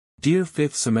Dear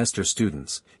 5th semester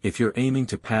students, if you're aiming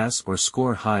to pass or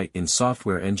score high in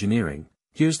software engineering,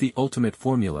 here's the ultimate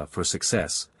formula for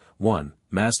success. 1.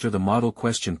 Master the model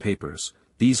question papers.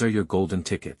 These are your golden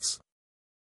tickets.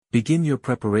 Begin your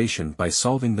preparation by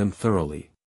solving them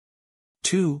thoroughly.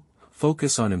 2.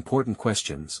 Focus on important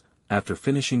questions. After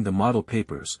finishing the model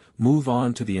papers, move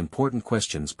on to the important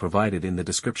questions provided in the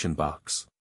description box.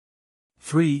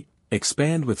 3.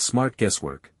 Expand with smart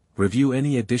guesswork. Review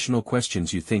any additional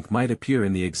questions you think might appear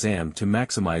in the exam to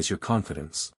maximize your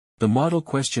confidence. The model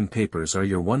question papers are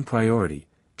your one priority.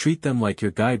 Treat them like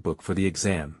your guidebook for the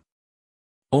exam.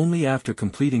 Only after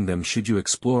completing them should you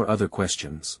explore other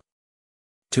questions.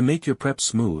 To make your prep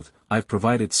smooth, I've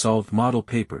provided solved model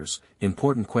papers,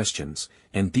 important questions,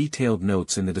 and detailed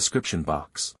notes in the description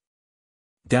box.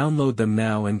 Download them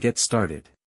now and get started.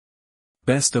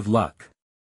 Best of luck!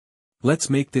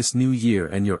 Let's make this new year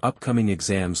and your upcoming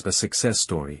exams a success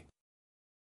story.